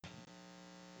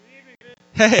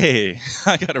Hey,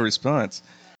 I got a response.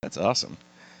 That's awesome.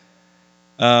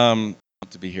 To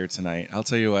be here tonight. I'll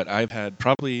tell you what, I've had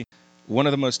probably one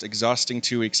of the most exhausting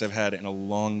 2 weeks I've had in a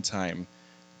long time.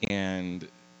 And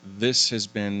this has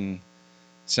been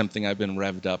something I've been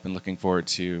revved up and looking forward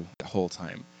to the whole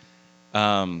time.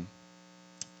 Um,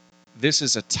 this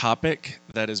is a topic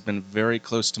that has been very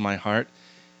close to my heart.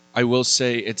 I will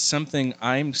say it's something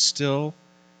I'm still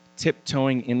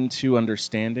tiptoeing into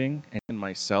understanding in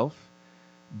myself,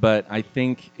 but I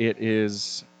think it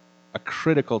is a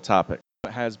critical topic.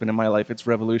 It has been in my life. It's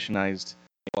revolutionized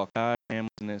God,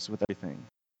 family's with everything.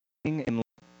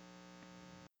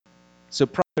 So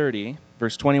Proverbs 30,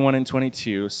 verse 21 and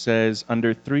 22 says,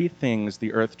 "Under 3 things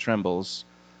the earth trembles,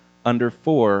 under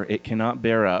 4 it cannot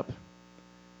bear up."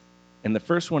 And the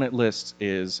first one it lists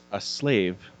is a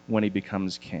slave when he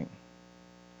becomes king.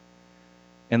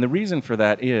 And the reason for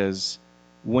that is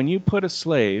when you put a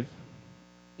slave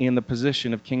in the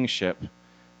position of kingship,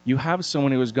 you have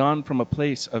someone who has gone from a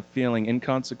place of feeling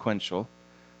inconsequential,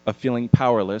 of feeling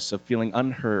powerless, of feeling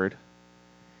unheard,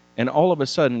 and all of a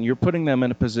sudden you're putting them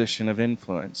in a position of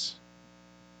influence.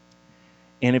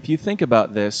 And if you think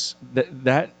about this,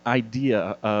 that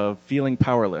idea of feeling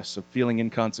powerless, of feeling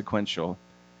inconsequential,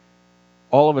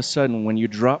 all of a sudden when you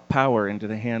drop power into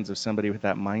the hands of somebody with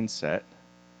that mindset,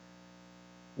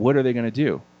 what are they going to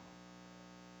do?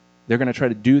 They're going to try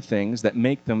to do things that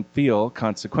make them feel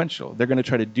consequential. They're going to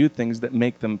try to do things that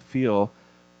make them feel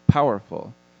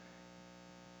powerful.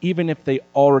 Even if they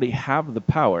already have the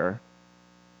power,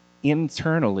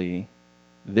 internally,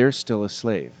 they're still a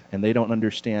slave, and they don't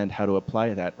understand how to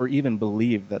apply that or even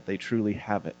believe that they truly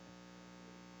have it.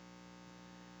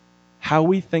 How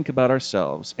we think about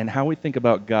ourselves and how we think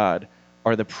about God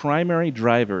are the primary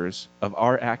drivers of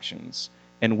our actions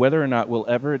and whether or not we'll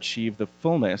ever achieve the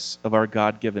fullness of our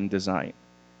God-given design.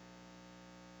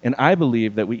 And I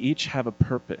believe that we each have a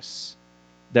purpose,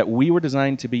 that we were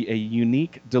designed to be a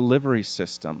unique delivery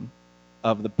system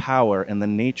of the power and the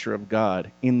nature of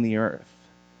God in the earth.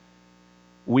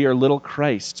 We are little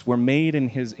Christs. We're made in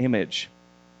His image.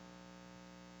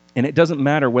 And it doesn't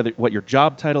matter what your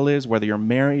job title is, whether you're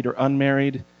married or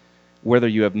unmarried, whether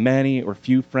you have many or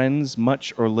few friends,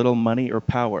 much or little money or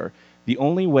power. The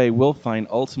only way we'll find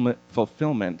ultimate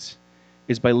fulfillment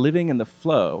is by living in the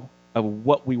flow of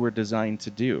what we were designed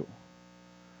to do.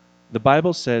 The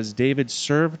Bible says David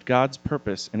served God's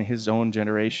purpose in his own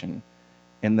generation,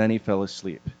 and then he fell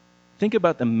asleep. Think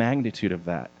about the magnitude of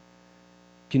that.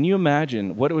 Can you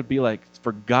imagine what it would be like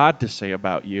for God to say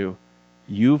about you,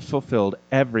 "You've fulfilled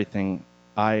everything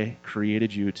I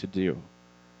created you to do"?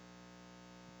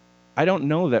 I don't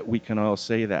know that we can all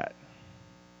say that.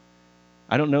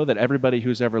 I don't know that everybody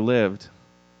who's ever lived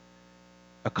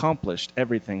accomplished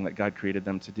everything that God created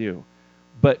them to do.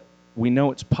 But we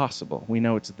know it's possible. We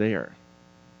know it's there.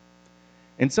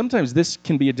 And sometimes this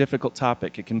can be a difficult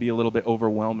topic. It can be a little bit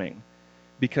overwhelming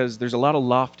because there's a lot of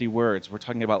lofty words. We're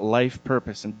talking about life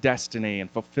purpose and destiny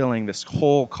and fulfilling this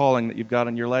whole calling that you've got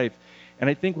in your life. And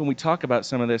I think when we talk about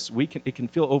some of this, it can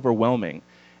feel overwhelming.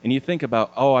 And you think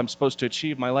about, oh, I'm supposed to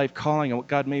achieve my life calling and what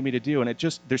God made me to do.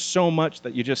 And there's so much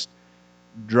that you just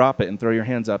drop it and throw your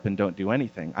hands up and don't do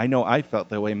anything. I know I felt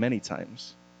that way many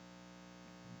times.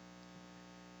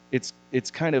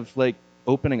 It's kind of like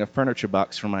opening a furniture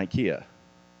box from IKEA.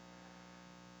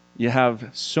 You have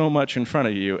so much in front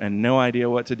of you and no idea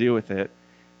what to do with it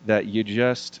that you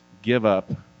just give up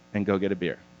and go get a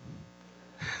beer.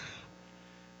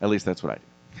 At least that's what I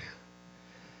do.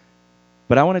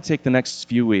 But I want to take the next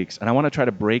few weeks and I want to try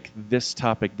to break this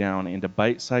topic down into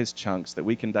bite-sized chunks that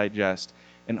we can digest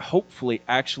and hopefully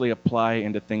actually apply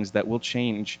into things that will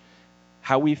change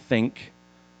how we think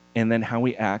and then how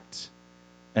we act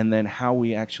and then how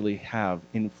we actually have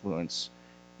influence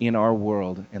in our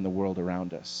world and the world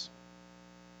around us.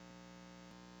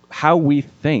 How we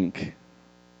think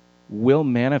will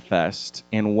manifest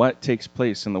in what takes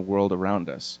place in the world around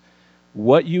us.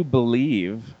 What you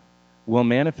believe will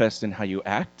manifest in how you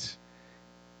act,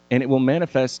 and it will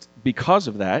manifest because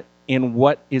of that in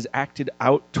what is acted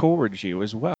out towards you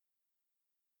as well.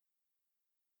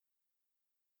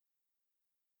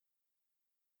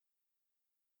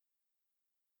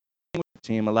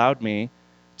 Team allowed me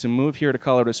to move here to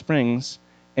Colorado Springs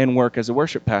and work as a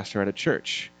worship pastor at a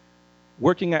church.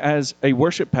 Working as a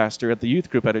worship pastor at the youth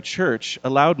group at a church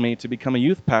allowed me to become a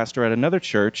youth pastor at another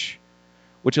church,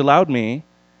 which allowed me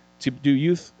to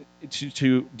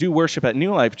do worship at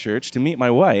New Life Church, to meet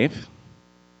my wife,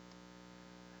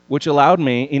 which allowed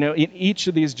me, in each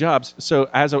of these jobs. So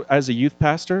as a youth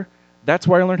pastor, that's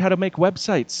where I learned how to make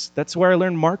websites. That's where I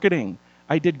learned marketing.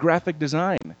 I did graphic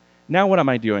design. Now what am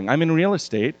I doing? I'm in real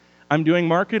estate. I'm doing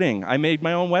marketing. I made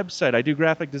my own website. I do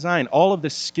graphic design. All of the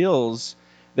skills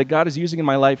that God is using in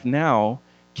my life now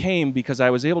came because I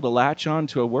was able to latch on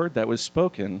to a word that was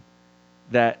spoken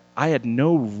that I had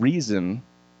no reason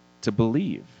to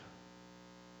believe.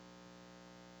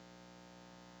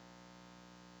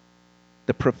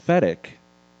 The prophetic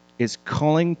is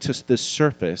calling to the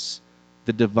surface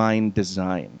the divine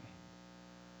design.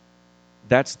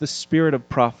 That's the spirit of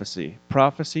prophecy.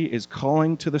 Prophecy is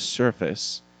calling to the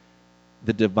surface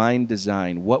the divine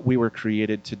design, what we were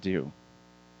created to do.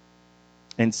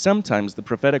 And sometimes the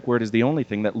prophetic word is the only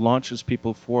thing that launches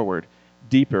people forward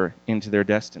deeper into their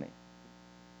destiny.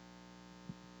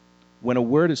 When a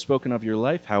word is spoken of your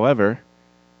life, however,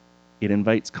 it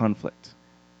invites conflict.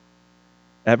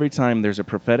 Every time there's a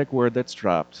prophetic word that's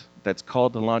dropped, that's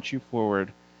called to launch you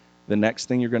forward, the next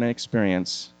thing you're going to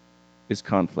experience is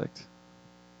conflict.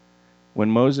 When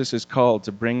Moses is called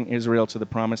to bring Israel to the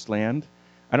promised land,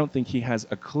 I don't think he has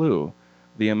a clue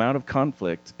the amount of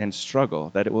conflict and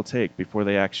struggle that it will take before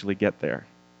they actually get there.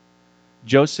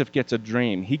 Joseph gets a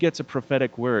dream. He gets a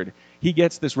prophetic word. He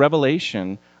gets this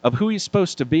revelation of who he's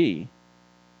supposed to be.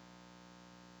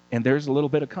 And there's a little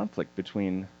bit of conflict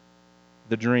between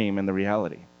the dream and the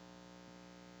reality.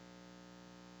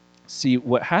 See,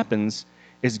 what happens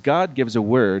is God gives a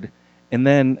word, and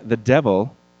then the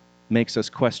devil makes us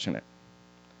question it.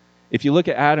 If you look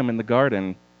at Adam in the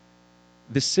garden,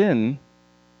 the sin,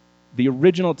 the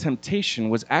original temptation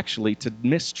was actually to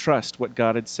mistrust what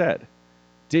God had said.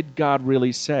 Did God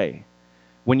really say?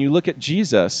 When you look at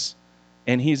Jesus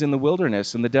and he's in the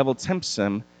wilderness and the devil tempts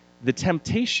him, the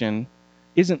temptation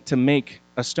isn't to make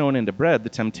a stone into bread. The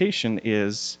temptation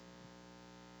is,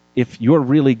 if you're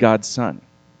really God's son,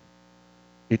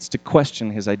 it's to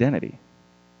question his identity.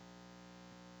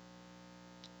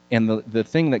 And the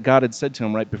thing that God had said to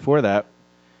him right before that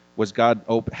was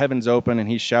heaven's open, and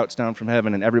he shouts down from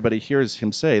heaven, and everybody hears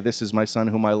him say, "This is my son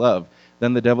whom I love."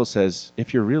 Then the devil says,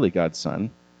 if you're really God's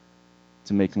son,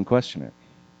 to make him question it.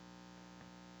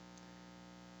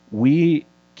 We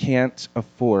can't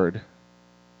afford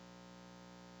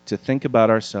to think about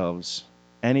ourselves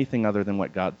anything other than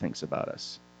what God thinks about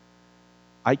us.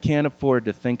 I can't afford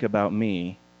to think about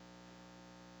me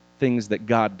things that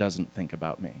God doesn't think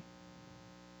about me.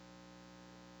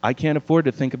 I can't afford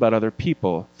to think about other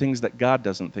people things that God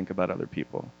doesn't think about other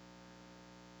people.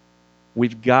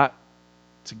 We've got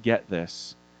to get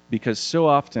this, because so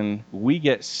often we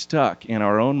get stuck in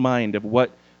our own mind of what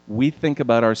we think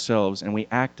about ourselves, and we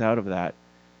act out of that.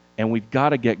 And we've got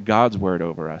to get God's word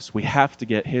over us. We have to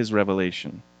get his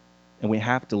revelation, and we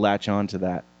have to latch on to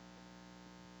that.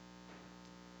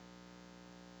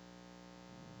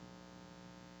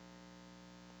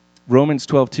 Romans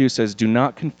 12:2 says, "Do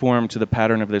not conform to the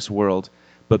pattern of this world,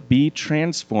 but be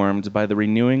transformed by the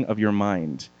renewing of your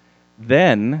mind.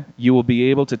 Then you will be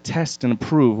able to test and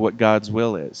approve what God's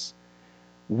will is."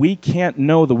 We can't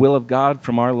know the will of God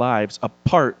from our lives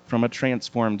apart from a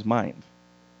transformed mind.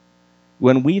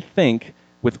 When we think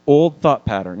with old thought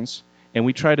patterns and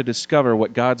we try to discover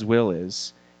what God's will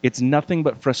is, it's nothing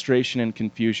but frustration and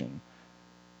confusion.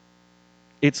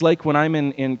 It's like when I'm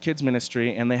in kids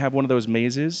ministry and they have one of those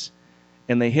mazes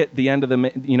and they hit the end of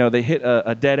they hit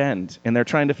a dead end and they're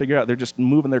trying to figure out, they're just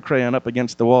moving their crayon up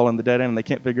against the wall on the dead end and they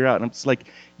can't figure out. And it's like,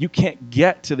 you can't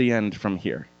get to the end from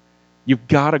here. You've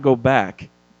got to go back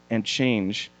and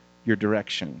change your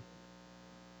direction.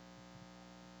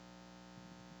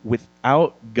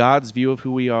 Without God's view of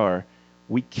who we are,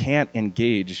 we can't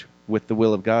engage with the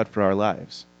will of God for our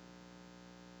lives.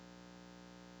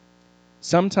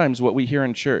 Sometimes what we hear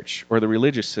in church or the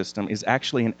religious system is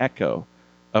actually an echo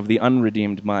of the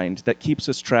unredeemed mind that keeps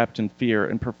us trapped in fear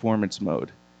and performance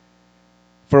mode.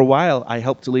 For a while, I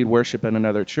helped to lead worship at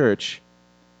another church,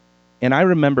 and I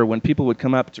remember when people would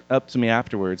come up to me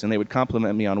afterwards and they would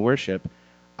compliment me on worship,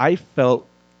 I felt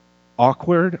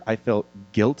awkward, I felt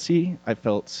guilty, I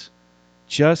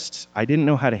didn't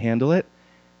know how to handle it.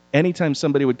 Anytime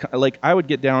somebody would, I would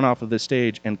get down off of the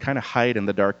stage and kind of hide in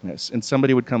the darkness, and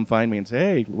somebody would come find me and say,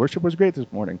 "Hey, worship was great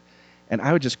this morning." And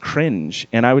I would just cringe,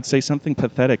 and I would say something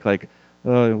pathetic like,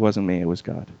 "Oh, it wasn't me, it was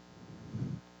God."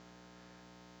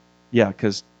 Yeah,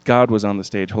 because God was on the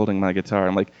stage holding my guitar.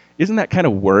 I'm like, isn't that kind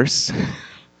of worse?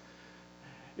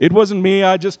 It wasn't me,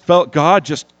 I just felt God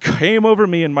just came over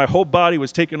me and my whole body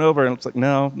was taken over. And it's like,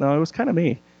 no, it was kind of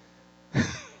me.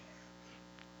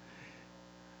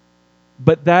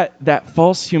 But that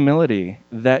false humility,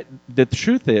 that the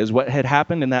truth is, what had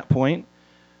happened in that point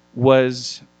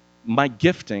was my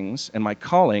giftings and my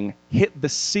calling hit the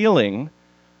ceiling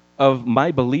of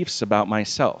my beliefs about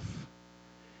myself.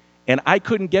 And I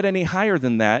couldn't get any higher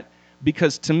than that,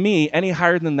 because to me, any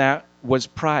higher than that was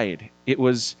pride. It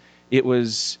was,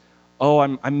 oh,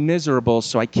 I'm miserable,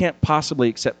 so I can't possibly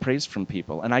accept praise from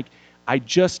people. And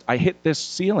I hit this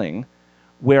ceiling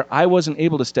where I wasn't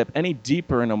able to step any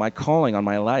deeper into my calling on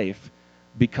my life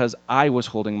because I was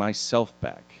holding myself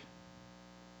back.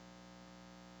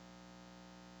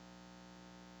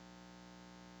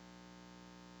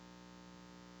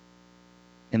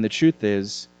 And the truth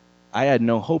is, I had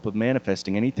no hope of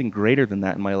manifesting anything greater than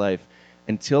that in my life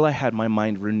until I had my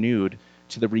mind renewed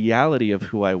to the reality of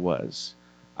who I was.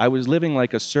 I was living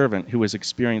like a servant who was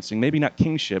experiencing maybe not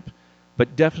kingship,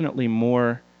 but definitely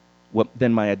more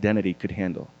than my identity could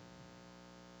handle.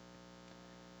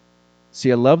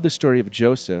 See, I love the story of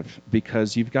Joseph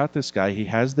because you've got this guy, he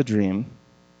has the dream,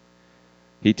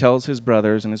 he tells his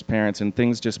brothers and his parents, and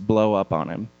things just blow up on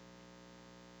him.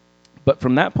 But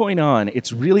from that point on,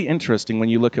 it's really interesting when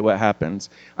you look at what happens.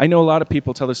 I know a lot of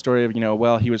people tell the story of,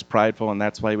 well, he was prideful and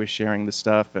that's why he was sharing the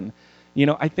stuff. And,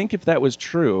 I think if that was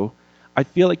true, I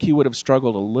feel like he would have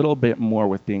struggled a little bit more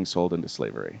with being sold into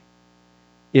slavery.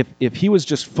 If he was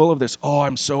just full of this, oh,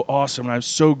 I'm so awesome and I'm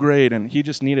so great, and he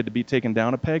just needed to be taken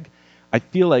down a peg, I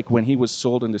feel like when he was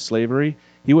sold into slavery,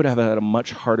 he would have had a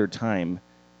much harder time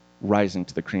rising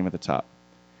to the cream of the top.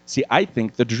 See, I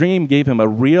think the dream gave him a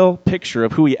real picture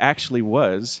of who he actually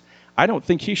was. I don't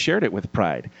think he shared it with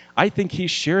pride. I think he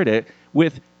shared it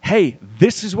with, hey,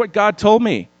 this is what God told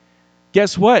me.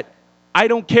 Guess what? I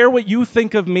don't care what you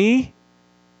think of me.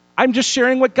 I'm just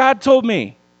sharing what God told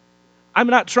me. I'm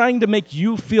not trying to make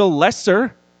you feel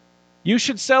lesser. You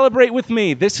should celebrate with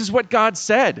me. This is what God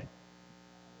said.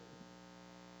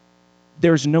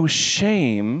 There's no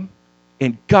shame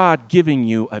in God giving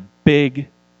you a big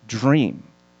dream.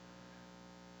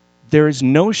 There is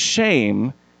no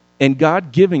shame in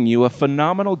God giving you a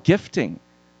phenomenal gifting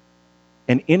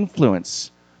and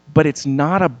influence, but it's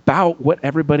not about what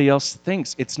everybody else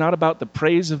thinks. It's not about the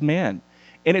praise of man,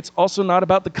 and it's also not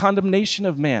about the condemnation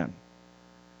of man.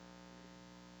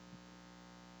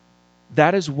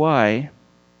 That is why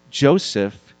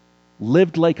Joseph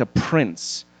lived like a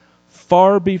prince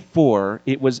far before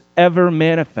it was ever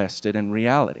manifested in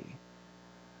reality,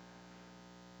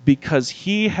 because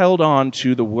he held on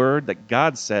to the word that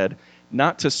God said,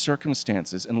 not to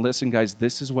circumstances. And listen, guys,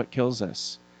 this is what kills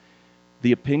us.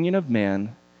 The opinion of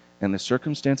man and the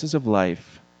circumstances of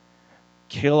life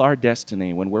kill our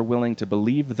destiny when we're willing to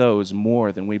believe those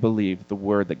more than we believe the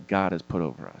word that God has put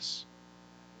over us.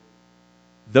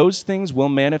 Those things will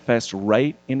manifest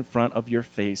right in front of your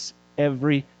face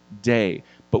every day.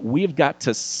 But we've got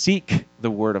to seek the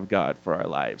word of God for our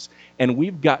lives. And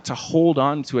we've got to hold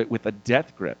on to it with a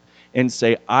death grip and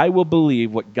say, I will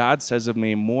believe what God says of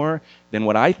me more than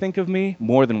what I think of me,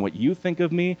 more than what you think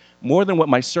of me, more than what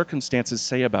my circumstances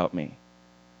say about me.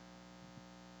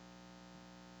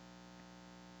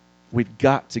 We've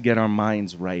got to get our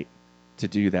minds right to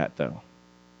do that, though.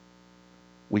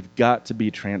 We've got to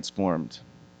be transformed.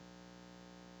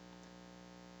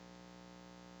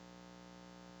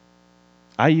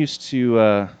 I used to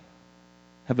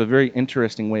have a very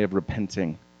interesting way of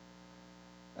repenting.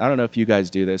 I don't know if you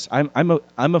guys do this. I'm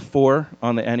a 4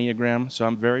 on the Enneagram, so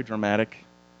I'm very dramatic.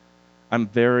 I'm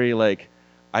very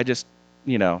I just,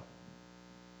 I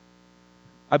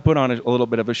put on a little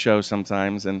bit of a show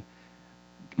sometimes, and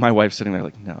my wife's sitting there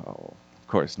like, no, of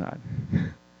course not.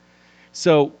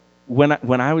 So when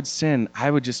I would sin,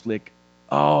 I would just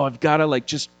oh, I've got to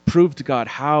just prove to God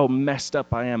how messed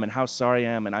up I am and how sorry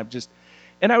I am, and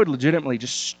I would legitimately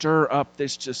just stir up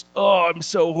this oh, I'm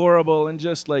so horrible, and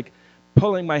just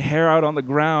pulling my hair out on the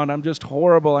ground. I'm just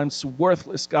horrible. I'm so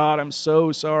worthless, God. I'm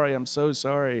so sorry. I'm so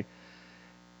sorry.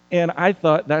 And I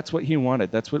thought that's what he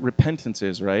wanted. That's what repentance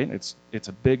is, right? It's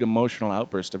a big emotional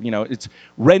outburst of, it's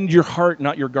rend your heart,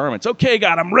 not your garments. Okay,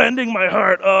 God, I'm rending my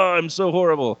heart. Oh, I'm so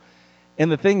horrible.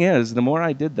 And the thing is, the more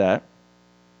I did that,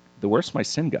 the worse my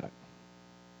sin got.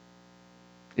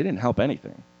 It didn't help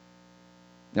anything.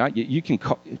 Now, you can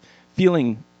call,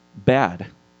 feeling bad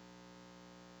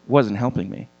wasn't helping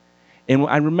me. And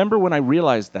I remember when I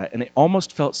realized that, and it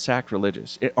almost felt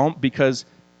sacrilegious, because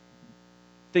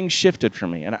things shifted for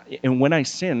me. And when I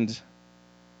sinned,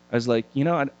 I was like,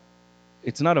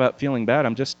 it's not about feeling bad.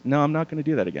 I'm not going to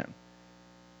do that again.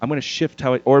 I'm going to shift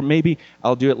or maybe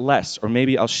I'll do it less, or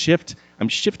maybe I'm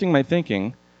shifting my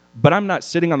thinking, but I'm not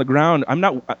sitting on the ground. I'm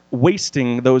not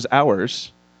wasting those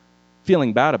hours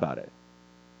feeling bad about it.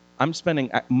 I'm spending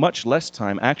much less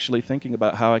time actually thinking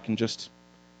about how I can just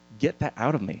get that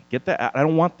out of me. Get that out. I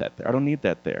don't want that there. I don't need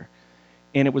that there.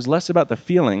 And it was less about the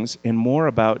feelings and more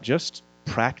about just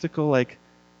practical,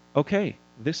 okay,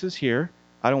 this is here.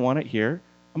 I don't want it here.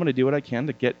 I'm going to do what I can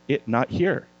to get it not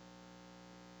here.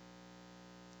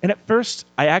 And at first,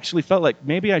 I actually felt like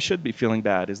maybe I should be feeling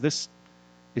bad. Is this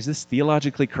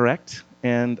theologically correct?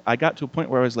 And I got to a point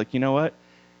where I was like, you know what?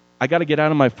 I got to get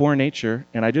out of my foreign nature,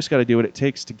 and I just got to do what it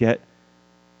takes to get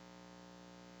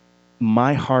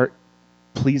my heart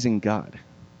pleasing God.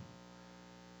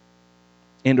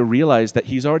 And to realize that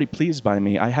he's already pleased by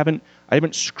me. I haven't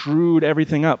screwed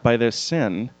everything up by this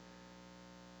sin.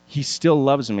 He still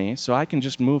loves me, so I can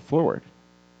just move forward.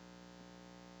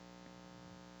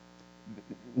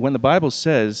 When the Bible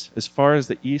says, as far as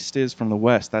the east is from the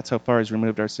west, that's how far he's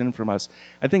removed our sin from us,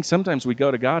 I think sometimes we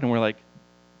go to God and we're like,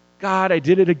 God, I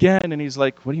did it again. And he's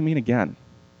like, what do you mean again?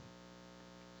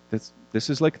 This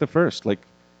is like the first. Like,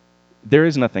 there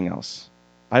is nothing else.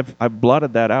 I've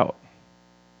blotted that out.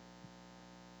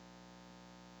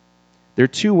 There are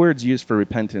two words used for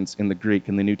repentance in the Greek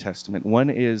in the New Testament. One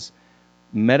is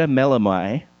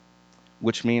metamelemai,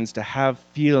 which means to have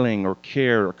feeling or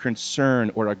care or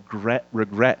concern or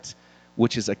regret,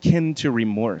 which is akin to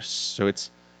remorse. So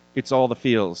it's all the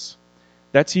feels.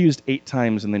 That's used 8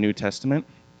 times in the New Testament.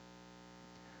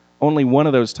 Only one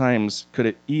of those times could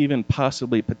it even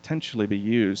possibly potentially be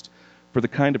used for the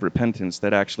kind of repentance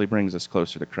that actually brings us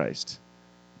closer to Christ.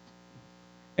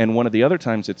 And one of the other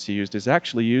times it's used is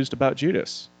actually used about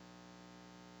Judas.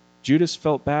 Judas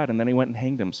felt bad and then he went and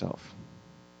hanged himself.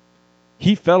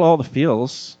 He felt all the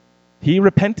feels. He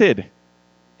repented.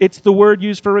 It's the word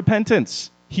used for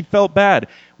repentance. He felt bad.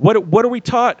 What are we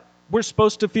taught? We're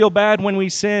supposed to feel bad when we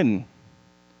sin.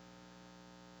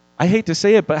 I hate to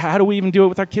say it, but how do we even do it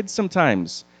with our kids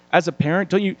sometimes? As a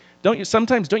parent, don't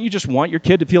you just want your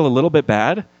kid to feel a little bit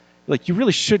bad? Like, you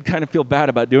really should kind of feel bad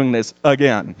about doing this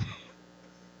again.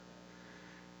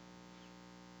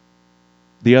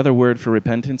 The other word for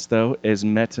repentance, though, is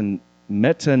metanoio.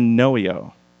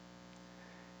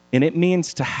 And it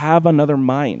means to have another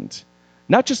mind.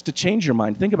 Not just to change your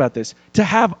mind. Think about this. To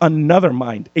have another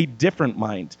mind, a different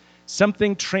mind.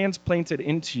 Something transplanted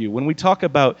into you. When we talk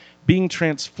about being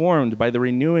transformed by the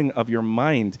renewing of your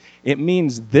mind, it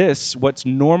means this, what's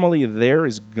normally there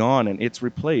is gone and it's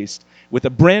replaced with a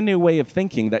brand new way of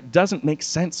thinking that doesn't make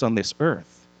sense on this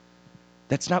earth.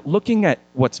 That's not looking at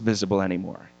what's visible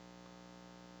anymore.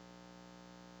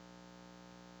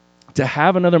 To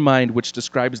have another mind, which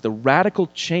describes the radical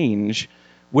change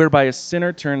whereby a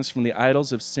sinner turns from the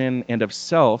idols of sin and of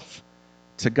self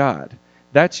to God.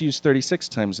 That's used 36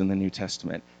 times in the New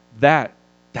Testament.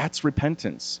 That's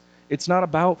repentance. It's not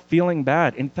about feeling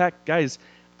bad. In fact, guys,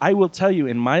 I will tell you,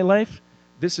 in my life,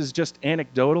 this is just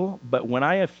anecdotal, but when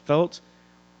I have felt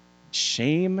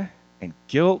shame and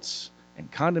guilt and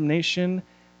condemnation,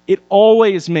 it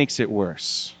always makes it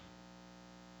worse.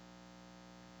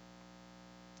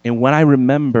 And when I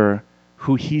remember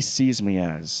who he sees me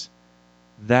as,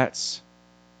 that's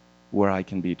where I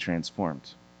can be transformed.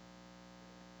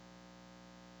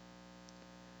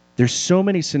 There's so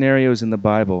many scenarios in the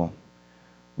Bible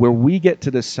where we get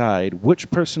to decide which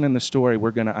person in the story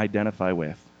we're going to identify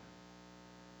with.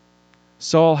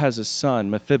 Saul has a son,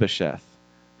 Mephibosheth,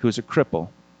 who's a cripple.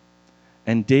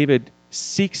 And David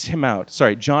seeks him out.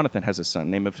 Jonathan has a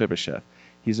son named Mephibosheth.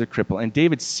 He's a cripple. And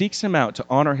David seeks him out to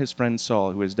honor his friend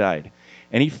Saul, who has died.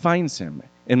 And he finds him.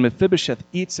 And Mephibosheth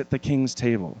eats at the king's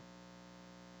table.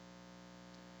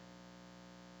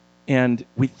 And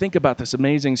we think about this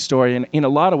amazing story. And in a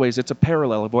lot of ways, it's a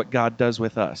parallel of what God does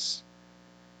with us.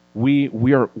 We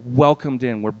are welcomed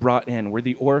in. We're brought in. We're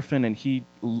the orphan, and he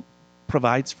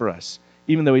provides for us,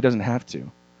 even though he doesn't have to.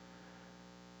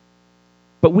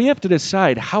 But we have to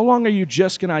decide, how long are you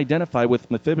just going to identify with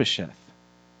Mephibosheth?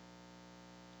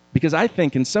 Because I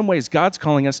think in some ways God's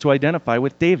calling us to identify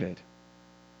with David.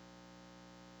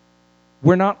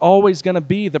 We're not always going to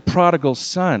be the prodigal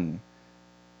son.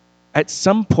 At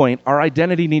some point, our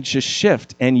identity needs to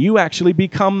shift, and you actually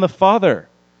become the father.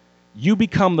 You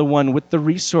become the one with the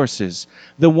resources,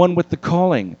 the one with the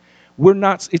calling.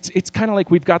 It's kind of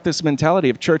like we've got this mentality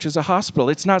of church as a hospital.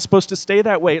 It's not supposed to stay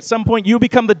that way. At some point, you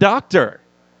become the doctor.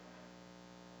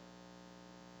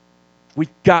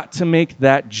 We've got to make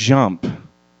that jump.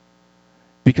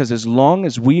 Because as long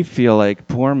as we feel like,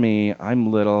 poor me,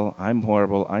 I'm little, I'm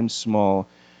horrible, I'm small,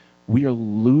 we are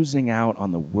losing out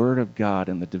on the Word of God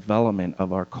and the development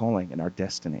of our calling and our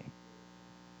destiny.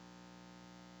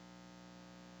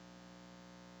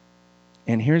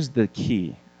 And here's the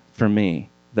key for me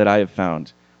that I have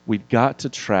found. We've got to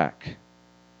track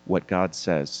what God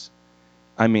says.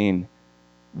 I mean,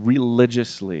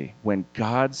 religiously, when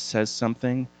God says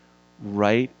something,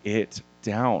 write it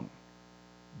down.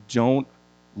 Don't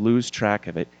lose track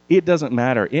of it. It doesn't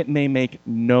matter. It may make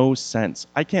no sense.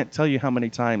 I can't tell you how many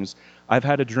times I've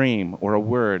had a dream or a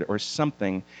word or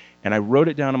something, And I wrote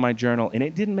it down in my journal, and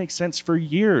it didn't make sense for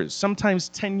years. Sometimes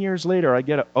 10 years later, I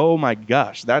get it, oh my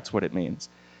gosh, that's what it means.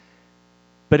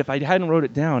 But if I hadn't wrote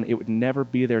it down, it would never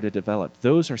be there to develop.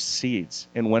 Those are seeds.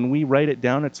 And when we write it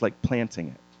down, it's like planting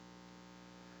it.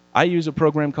 I use a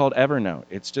program called Evernote.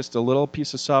 It's just a little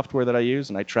piece of software that I use,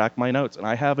 and I track my notes. And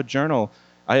I have a journal.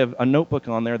 I have a notebook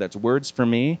on there that's words for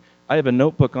me. I have a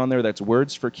notebook on there that's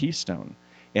words for Keystone.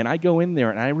 And I go in there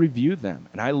and I review them,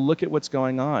 and I look at what's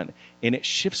going on, and it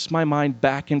shifts my mind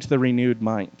back into the renewed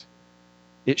mind.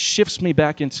 It shifts me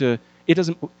back into, it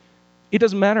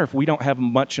doesn't matter if we don't have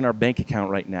much in our bank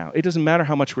account right now. It doesn't matter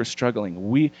how much we're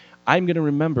struggling. I'm going to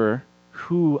remember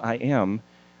who I am.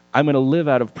 I'm going to live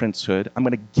out of princehood. I'm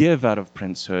going to give out of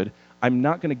princehood. I'm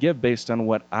not going to give based on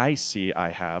what I see I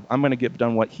have. I'm going to give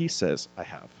on what he says I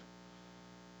have.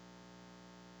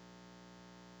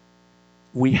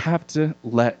 We have to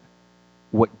let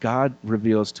what God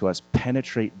reveals to us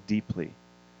penetrate deeply.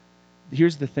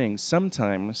 Here's the thing.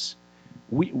 Sometimes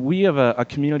we have a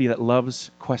community that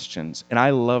loves questions, and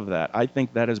I love that. I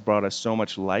think that has brought us so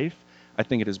much life. I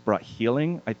think it has brought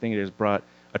healing. I think it has brought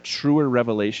a truer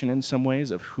revelation in some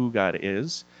ways of who God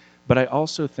is. But I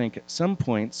also think at some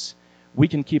points we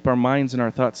can keep our minds and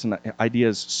our thoughts and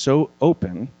ideas so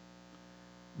open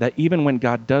that even when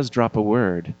God does drop a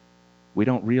word, we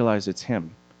don't realize it's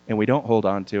him, and we don't hold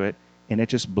on to it, and it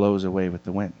just blows away with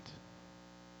the wind.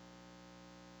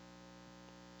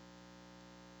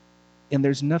 And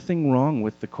there's nothing wrong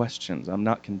with the questions. I'm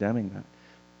not condemning that.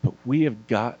 But we have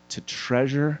got to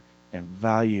treasure and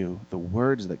value the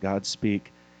words that God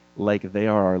speaks like they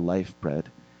are our life bread.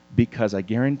 Because I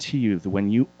guarantee you that when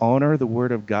you honor the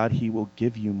word of God, he will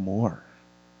give you more.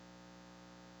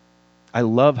 I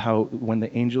love how when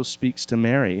the angel speaks to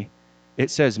Mary, it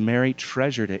says Mary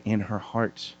treasured it in her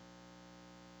heart.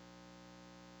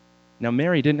 Now,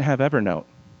 Mary didn't have Evernote.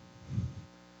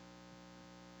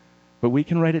 But we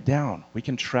can write it down. We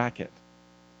can track it.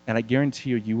 And I guarantee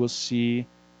you, you will see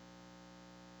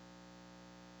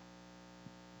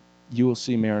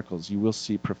miracles. You will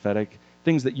see prophetic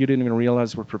things that you didn't even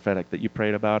realize were prophetic, that you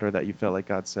prayed about or that you felt like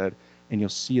God said, and you'll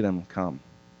see them come.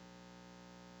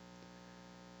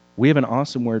 We have an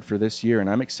awesome word for this year, and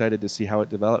I'm excited to see how it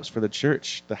develops for the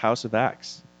church, the House of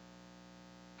Acts.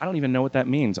 I don't even know what that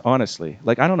means, honestly.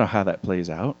 Like, I don't know how that plays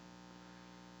out,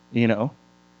 you know?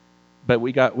 But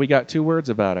we got 2 words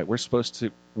about it. We're supposed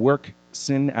to work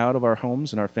sin out of our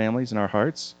homes and our families and our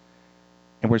hearts,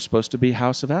 and we're supposed to be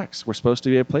House of Acts. We're supposed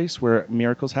to be a place where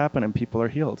miracles happen and people are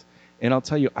healed. And I'll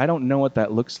tell you, I don't know what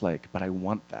that looks like, but I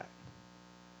want that.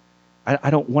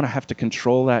 I don't want to have to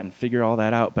control that and figure all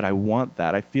that out, but I want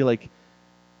that. I feel like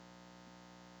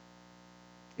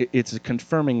it's a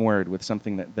confirming word with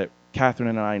something that Catherine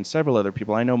and I and several other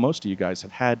people, I know most of you guys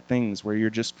have had things where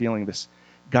you're just feeling this,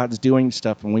 God's doing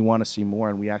stuff and we want to see more,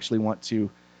 and we actually want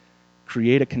to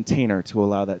create a container to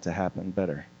allow that to happen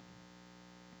better.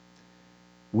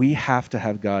 We have to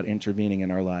have God intervening in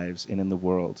our lives and in the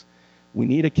world. We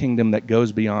need a kingdom that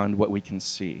goes beyond what we can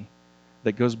see,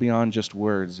 that goes beyond just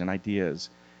words and ideas.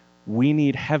 We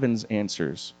need heaven's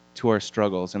answers to our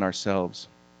struggles and ourselves.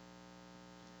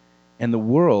 And the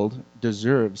world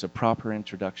deserves a proper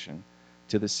introduction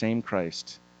to the same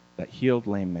Christ that healed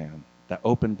lame man, that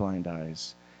opened blind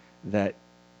eyes, that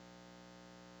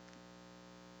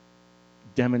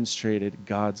demonstrated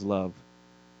God's love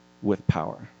with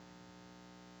power.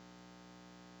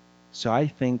 So I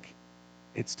think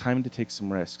it's time to take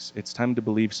some risks. It's time to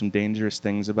believe some dangerous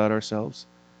things about ourselves.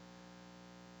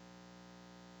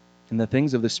 And the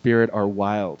things of the Spirit are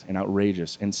wild and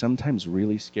outrageous and sometimes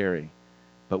really scary,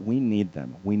 but we need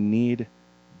them. We need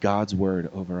God's word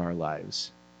over our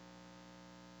lives.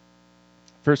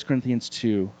 1 Corinthians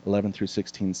 2:11 through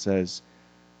 16 says,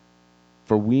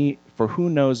 For who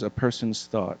knows a person's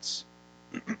thoughts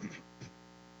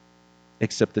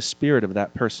except the spirit of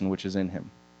that person which is in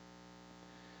him?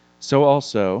 So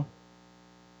also,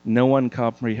 no one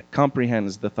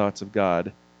comprehends the thoughts of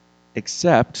God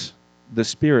except the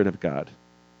Spirit of God.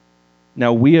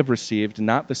 Now we have received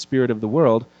not the spirit of the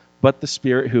world, but the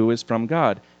Spirit who is from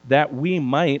God, that we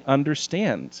might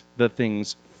understand the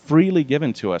things freely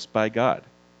given to us by God.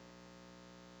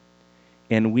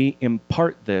 And we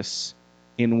impart this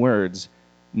in words,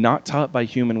 not taught by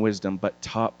human wisdom, but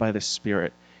taught by the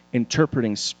Spirit,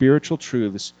 interpreting spiritual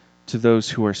truths to those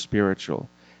who are spiritual.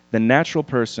 The natural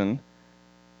person,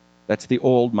 that's the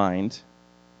old mind,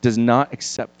 does not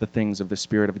accept the things of the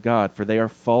Spirit of God, for they are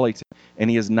folly to him, and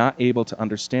he is not able to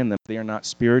understand them. They are not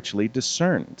spiritually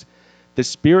discerned. The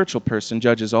spiritual person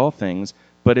judges all things,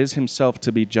 but is himself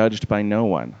to be judged by no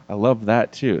one. I love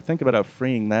that too. Think about how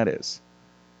freeing that is.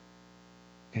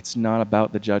 It's not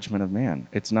about the judgment of man.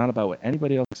 It's not about what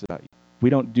anybody else thinks about you. We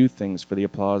don't do things for the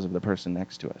applause of the person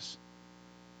next to us.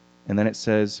 And then it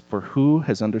says, for who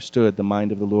has understood the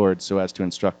mind of the Lord so as to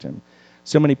instruct him?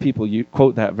 So many people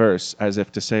quote that verse as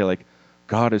if to say, like,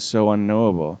 God is so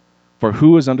unknowable. For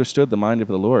who has understood the mind of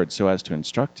the Lord so as to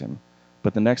instruct him?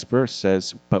 But the next verse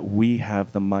says, but we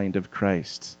have the mind of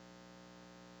Christ.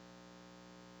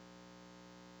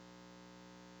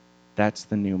 That's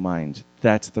the new mind.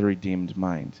 That's the redeemed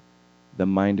mind. The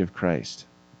mind of Christ.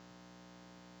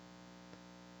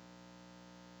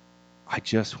 I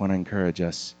just want to encourage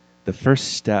us. The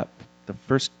first step, the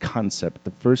first concept,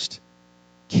 the first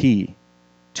key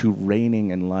to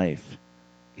reigning in life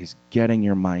is getting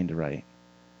your mind right.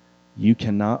 You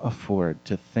cannot afford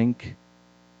to think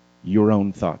your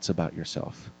own thoughts about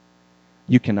yourself.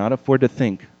 You cannot afford to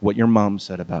think what your mom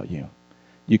said about you.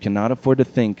 You cannot afford to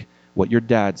think what your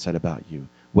dad said about you,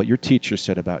 what your teacher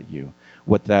said about you,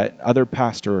 what that other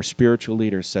pastor or spiritual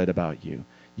leader said about you.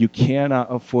 You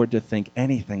cannot afford to think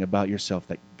anything about yourself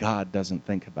that God doesn't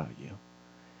think about you.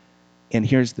 And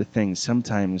here's the thing,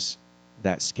 sometimes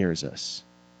that scares us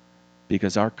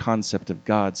because our concept of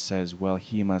God says, well,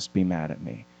 he must be mad at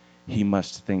me. He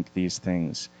must think these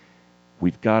things.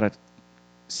 We've got to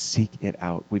seek it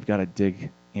out. We've got to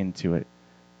dig into it.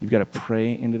 You've got to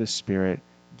pray into the Spirit,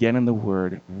 get in the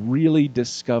Word, really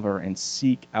discover and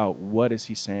seek out what is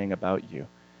he saying about you.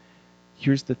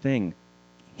 Here's the thing.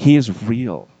 He is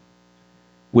real,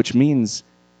 which means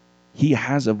he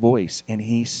has a voice and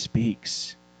he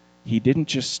speaks. He didn't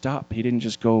just stop. He didn't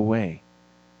just go away.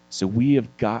 So we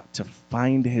have got to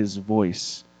find his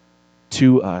voice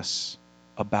to us,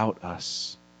 about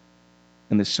us.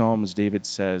 In the Psalms, David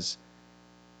says,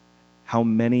 how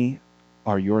many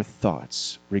are your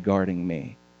thoughts regarding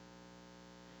me?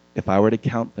 If I were to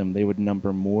count them, they would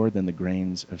number more than the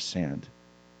grains of sand.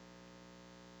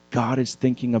 God is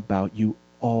thinking about you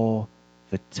all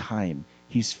the time.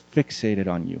 He's fixated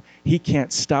on you. He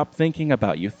can't stop thinking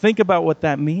about you. Think about what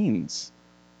that means.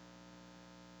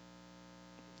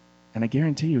 And I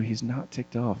guarantee you, he's not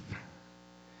ticked off.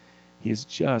 He is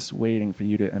just waiting for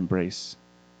you to embrace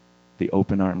the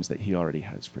open arms that he already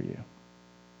has for you.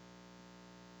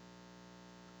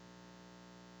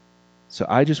 So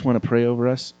I just want to pray over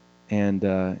us,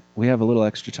 and we have a little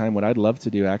extra time. What I'd love to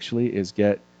do, actually, is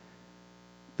get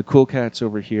the cool cats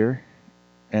over here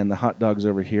and the hot dogs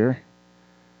over here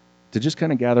to just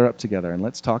kind of gather up together, and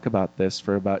let's talk about this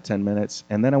for about 10 minutes,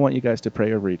 and then I want you guys to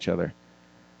pray over each other.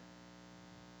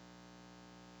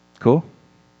 Cool?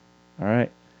 All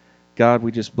right. God,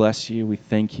 we just bless you. We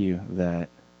thank you that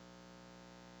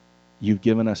you've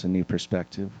given us a new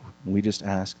perspective. We just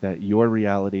ask that your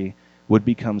reality would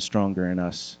become stronger in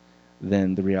us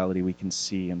than the reality we can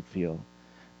see and feel.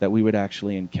 That we would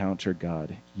actually encounter,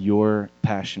 God, your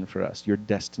passion for us, your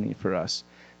destiny for us.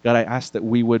 God, I ask that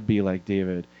we would be like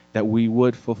David, that we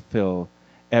would fulfill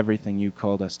everything you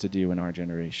called us to do in our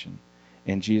generation.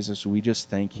 And Jesus, we just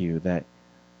thank you that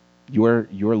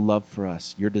your love for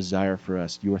us, your desire for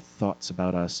us, your thoughts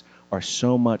about us are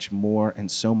so much more and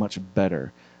so much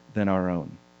better than our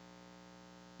own.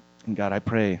 And God, I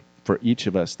pray for each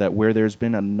of us that where there's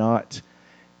been a knot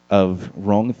of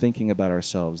wrong thinking about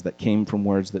ourselves that came from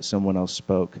words that someone else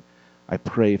spoke, I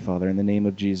pray, Father, in the name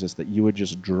of Jesus, that you would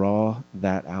just draw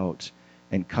that out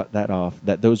and cut that off,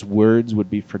 that those words would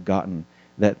be forgotten,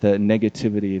 that the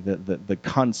negativity, the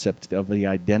concept of the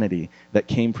identity that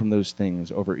came from those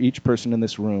things over each person in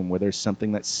this room where there's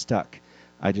something that's stuck,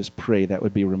 I just pray that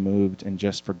would be removed and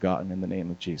just forgotten in the name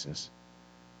of Jesus.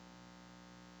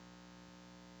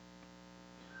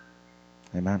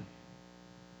 Amen.